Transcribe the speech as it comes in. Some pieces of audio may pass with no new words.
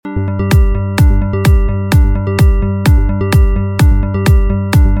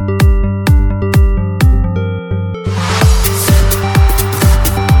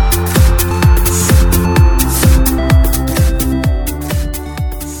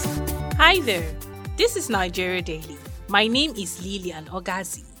Hi there, this is Nigeria Daily. My name is Lilian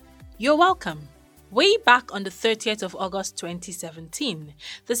Ogazi. You're welcome. Way back on the 30th of August 2017,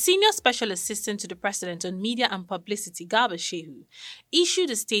 the Senior Special Assistant to the President on Media and Publicity, Garba Shehu, issued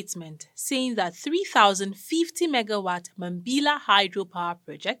a statement saying that 3,050 megawatt Mambila hydropower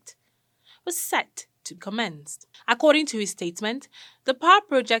project was set to commence. According to his statement, the power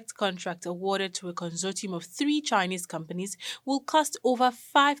project contract awarded to a consortium of 3 Chinese companies will cost over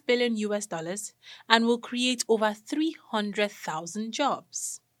 $5 billion and will create over 300,000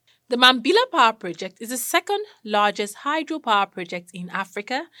 jobs. The Mambila Power Project is the second largest hydropower project in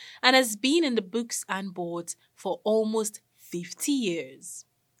Africa and has been in the books and boards for almost 50 years.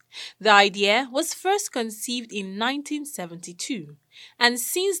 The idea was first conceived in 1972, and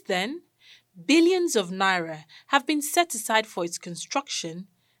since then, billions of Naira have been set aside for its construction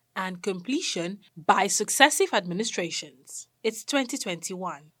and completion by successive administrations. It's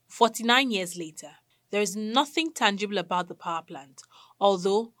 2021, 49 years later. There is nothing tangible about the power plant,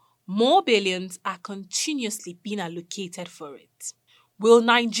 although more billions are continuously being allocated for it. Will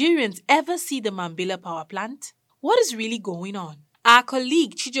Nigerians ever see the Mambila power plant? What is really going on? Our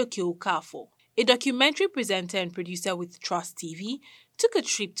colleague Chijoke Okafo, a documentary presenter and producer with Trust TV, took a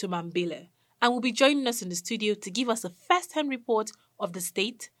trip to Mambila and will be joining us in the studio to give us a first-hand report of the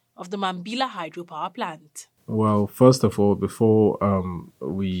state of the Mambila hydropower plant. Well, first of all, before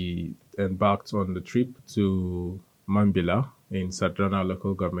we embarked on the trip to Mambila in Sadrana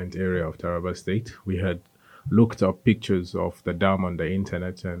local government area of Taraba State, we had looked up pictures of the dam on the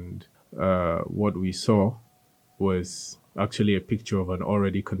internet, and what we saw was actually a picture of an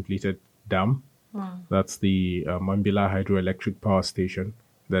already completed dam. Wow. That's the Mambila hydroelectric power station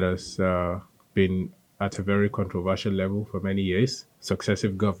that has been at a very controversial level for many years.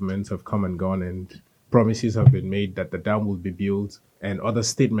 Successive governments have come and gone, and promises have been made that the dam will be built, and other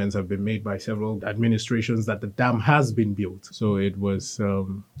statements have been made by several administrations that the dam has been built. So it was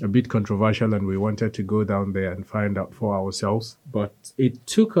a bit controversial, and we wanted to go down there and find out for ourselves. But it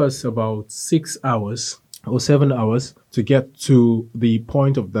took us about 6 hours or 7 hours to get to the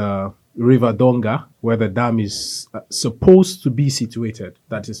point of the River Donga, where the dam is supposed to be situated.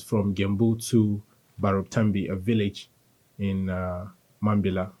 That is from Gembu to Baruptambi, a village in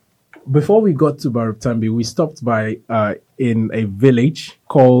Mambila. Before we got to Baruptambi, we stopped by in a village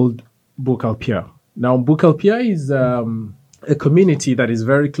called Bukalpia. Now, Bukalpia is a community that is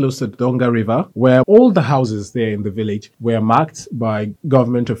very close to the Donga River, where all the houses there in the village were marked by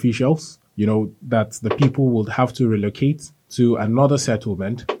government officials, that the people would have to relocate to another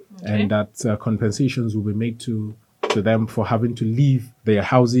settlement. Okay. And that compensations will be made to them for having to leave their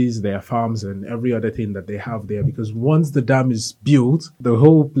houses, their farms, and every other thing that they have there. Because once the dam is built, the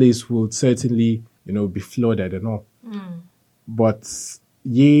whole place will certainly, be flooded and all. Mm. But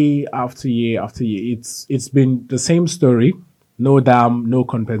year after year after year, it's been the same story. No dam, no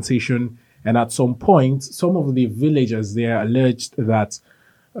compensation. And at some point, some of the villagers there alleged that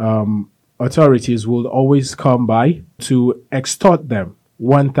authorities will always come by to extort them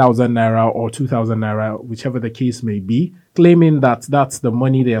 1,000 naira or 2,000 naira, whichever the case may be, claiming that that's the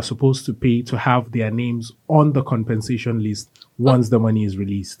money they are supposed to pay to have their names on the compensation list once the money is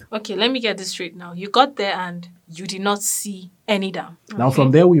released. Okay, let me get this straight now. You got there and you did not see any dam. Okay. Now,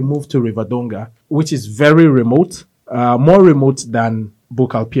 from there, we moved to River Donga, which is very remote, more remote than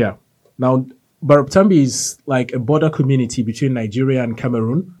Bukalpia. Now, Baruptambi is like a border community between Nigeria and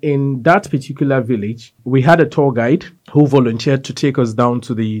Cameroon. In that particular village, we had a tour guide who volunteered to take us down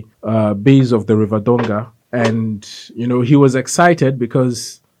to the base of the River Donga. And, he was excited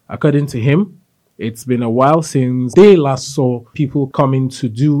because, according to him, it's been a while since they last saw people coming to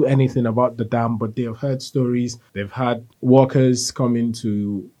do anything about the dam, but they have heard stories. They've had workers coming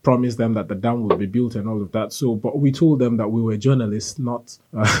to promise them that the dam will be built and all of that. So, but we told them that we were journalists, not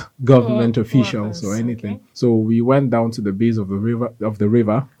government officials or anything. Okay. So we went down to the base of the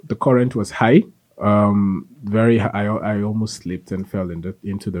river. The current was high. Very high. I almost slipped and fell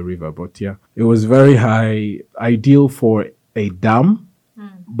into the river. But yeah, it was very high, ideal for a dam.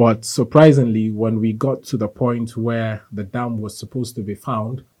 But surprisingly, when we got to the point where the dam was supposed to be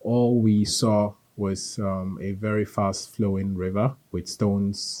found, all we saw was a very fast-flowing river with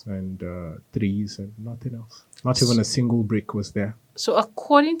stones and trees and nothing else. Not even a single brick was there. So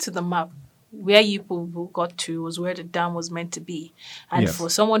according to the map, where you people got to was where the dam was meant to be. And Yes. for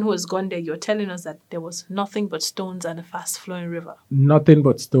someone who has gone there, you're telling us that there was nothing but stones and a fast-flowing river. Nothing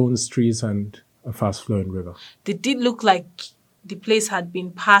but stones, trees, and a fast-flowing river. Did it look like the place had been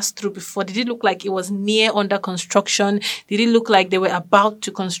passed through before? Did it look like it was near under construction? Did it look like they were about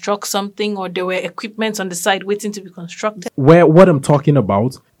to construct something, or there were equipment on the side waiting to be constructed? What I'm talking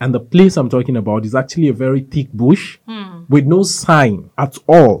about, and the place I'm talking about, is actually a very thick bush with no sign at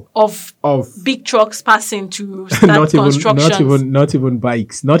all Of big trucks passing to start not constructions? not even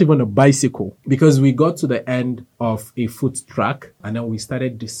bikes, not even a bicycle. Because we got to the end of a foot track and then we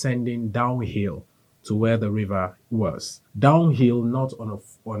started descending downhill to where the river was. Downhill, not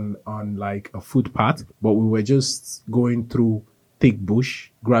on like a footpath, but we were just going through thick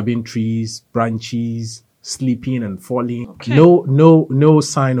bush, grabbing trees, branches, sleeping and falling. Okay. No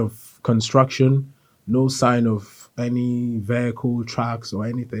sign of construction, no sign of any vehicle tracks or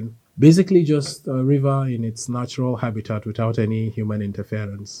anything. Basically just a river in its natural habitat without any human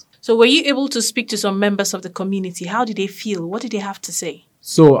interference. So were you able to speak to some members of the community? How did they feel? What did they have to say?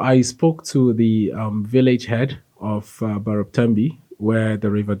 So I spoke to the village head of Barabtambi, where the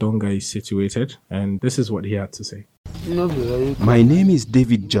River Donga is situated, and this is what he had to say. My name is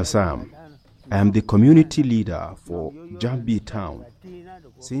David Jassam. I am the community leader for Jambi town.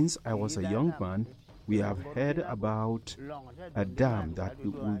 Since I was a young man, we have heard about a dam that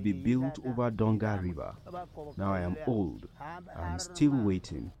will be built over Donga River. Now I am old. I am still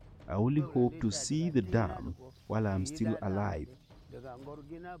waiting. I only hope to see the dam while I am still alive.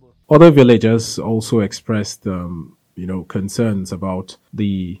 Other villagers also expressed, concerns about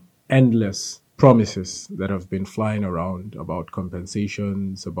the endless promises that have been flying around about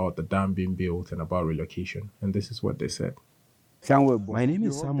compensations, about the dam being built, and about relocation. And this is what they said. My name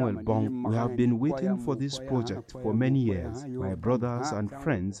is Samuel Bong. We have been waiting for this project for many years. My brothers and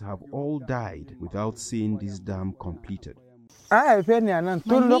friends have all died without seeing this dam completed. My name is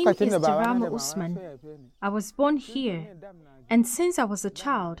Darama Usman. I was born here, and since I was a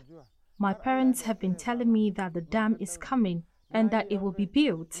child, my parents have been telling me that the dam is coming and that it will be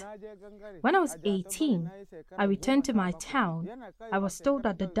built. When I was 18, I returned to my town. I was told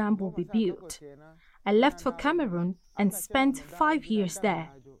that the dam will be built. I left for Cameroon and spent 5 years there,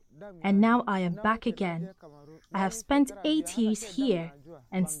 and now I am back again. I have spent 8 years here,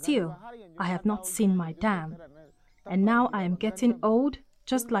 and still I have not seen my dam. And now I am getting old,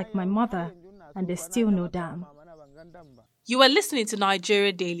 just like my mother, and there's still no dam. You are listening to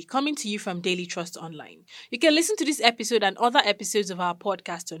Nigeria Daily, coming to you from Daily Trust Online. You can listen to this episode and other episodes of our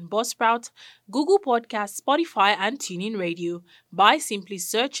podcast on Buzzsprout, Google Podcasts, Spotify, and TuneIn Radio by simply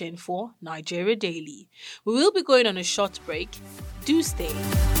searching for Nigeria Daily. We will be going on a short break. Do stay.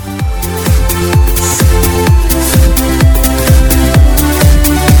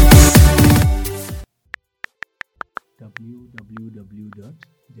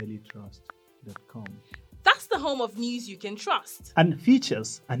 www.dailytrust.com. That's the home of news you can trust. And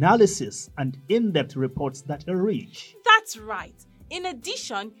features, analysis, and in-depth reports that are rich. That's right. In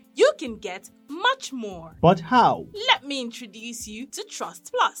addition, you can get much more. But how? Let me introduce you to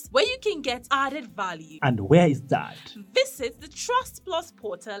Trust Plus, where you can get added value. And where is that? Visit the Trust Plus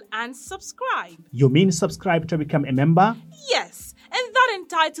portal and subscribe. You mean subscribe to become a member? Yes, and that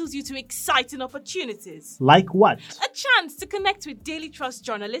entitles you to exciting opportunities. Like what? A chance to connect with Daily Trust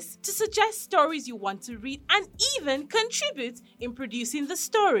journalists, to suggest stories you want to read, and even contribute in producing the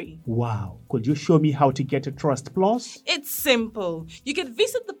story. Wow. Could you show me how to get a Trust Plus? It's simple. You can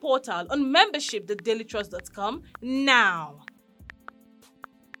visit the portal on membership.dailytrust.com now.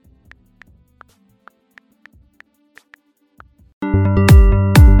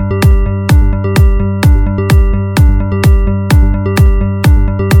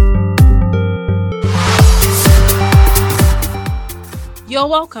 You're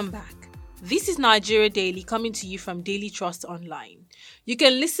welcome back. This is Nigeria Daily, coming to you from Daily Trust Online. You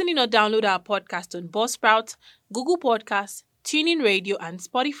can listen in or download our podcast on Buzzsprout, Google Podcasts, TuneIn Radio, and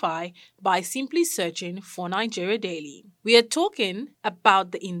Spotify by simply searching for Nigeria Daily. We are talking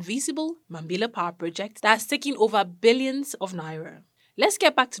about the invisible Mambila power project that has taken over billions of naira. Let's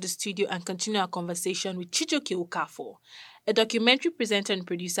get back to the studio and continue our conversation with Chijoke Okafor, a documentary presenter and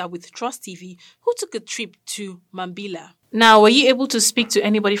producer with Trust TV who took a trip to Mambila. Now, were you able to speak to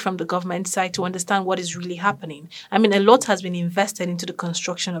anybody from the government side to understand what is really happening? I mean, a lot has been invested into the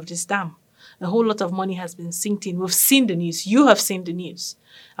construction of this dam. A whole lot of money has been sinked in. We've seen the news. You have seen the news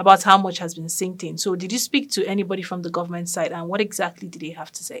about how much has been sinked in. So did you speak to anybody from the government side, and what exactly did they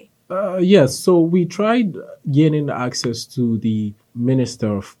have to say? Yes, so we tried gaining access to the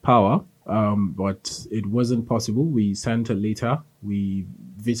Minister of Power, but it wasn't possible. We sent a letter. We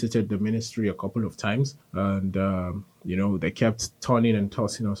visited the ministry a couple of times, and they kept turning and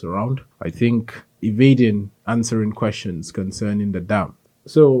tossing us around, I think evading answering questions concerning the dam.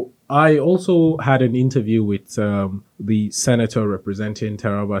 So I also had an interview with the senator representing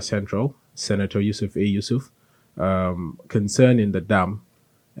Taraba Central, Senator Yusuf A. Yusuf, concerning the dam.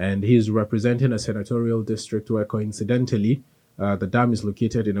 And he's representing a senatorial district where, coincidentally, the dam is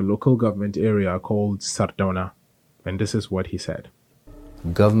located in a local government area called Sardauna. And this is what he said.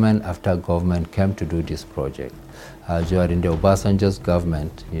 Government after government came to do this project. During the Obasanjo's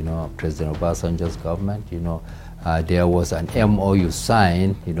government, President Obasanjo's government, there was an MOU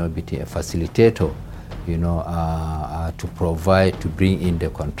signed, between a facilitator, to bring in the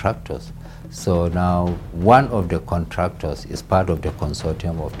contractors. So now one of the contractors is part of the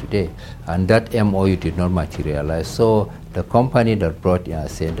consortium of today, and that MOU did not materialize. So the company that brought in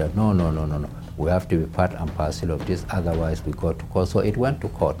said that no, we have to be part and parcel of this, otherwise we go to court. So it went to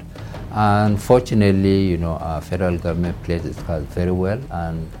court. Unfortunately, our federal government played its cards very well,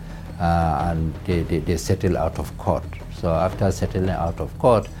 and they settled out of court. So after settling out of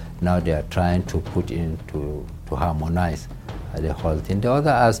court, now they are trying to put in to harmonize the whole thing. The other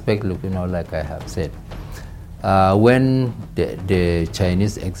aspect, like I have said, when the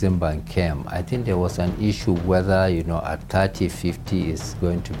Chinese Exim Bank came, I think there was an issue whether, at 30-50 is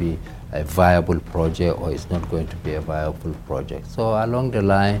going to be a viable project or it's not going to be a viable project. So along the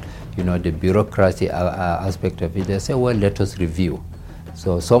line, the bureaucracy aspect of it, they say, well, let us review.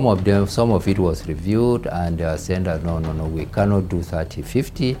 So some of it was reviewed, and they are saying that no, we cannot do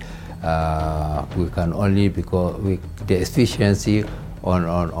 30-50. We can only, because the efficiency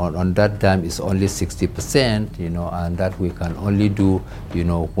on that dam is only 60%, and that we can only do,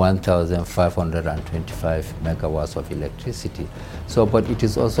 1,525 megawatts of electricity. So, but it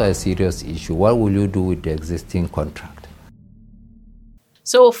is also a serious issue. What will you do with the existing contract?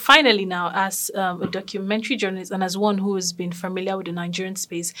 So finally now, as a documentary journalist and as one who has been familiar with the Nigerian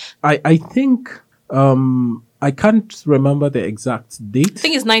space, I think I can't remember the exact date. I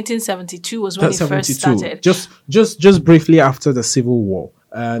think it's 1972 was when it first started. Just briefly after the Civil War.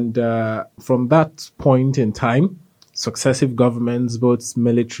 And from that point in time, successive governments, both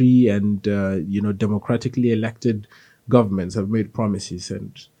military and, democratically elected governments have made promises.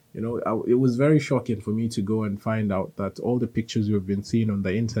 And, it was very shocking for me to go and find out that all the pictures we've been seeing on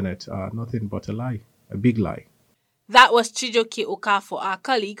the internet are nothing but a lie, a big lie. That was Chijoke Okafor, our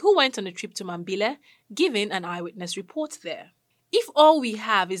colleague who went on a trip to Mambila, giving an eyewitness report there. If all we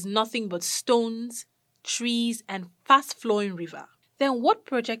have is nothing but stones, trees, and fast-flowing river, then what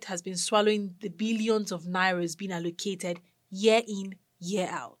project has been swallowing the billions of nairas being allocated year in, year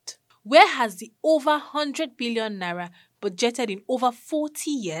out? Where has the over 100 billion naira budgeted in over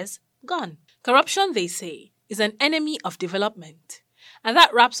 40 years gone? Corruption, they say, is an enemy of development. And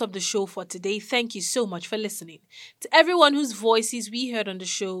that wraps up the show for today. Thank you so much for listening. To everyone whose voices we heard on the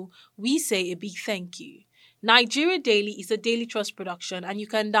show, we say a big thank you. Nigeria Daily is a Daily Trust production, and you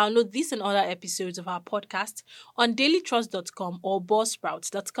can download this and other episodes of our podcast on dailytrust.com or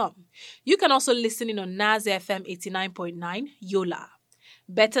buzzsprouts.com. You can also listen in on Nas FM 89.9 Yola.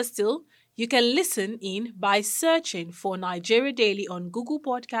 Better still, you can listen in by searching for Nigeria Daily on Google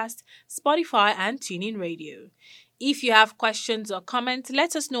Podcast, Spotify, and TuneIn Radio. If you have questions or comments,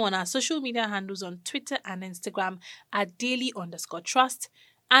 let us know on our social media handles on Twitter and Instagram at daily_trust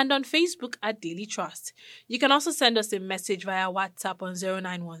and on Facebook at Daily Trust. You can also send us a message via WhatsApp on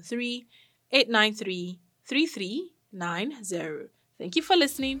 0913-893-3390. Thank you for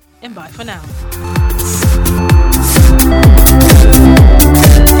listening, and bye for now.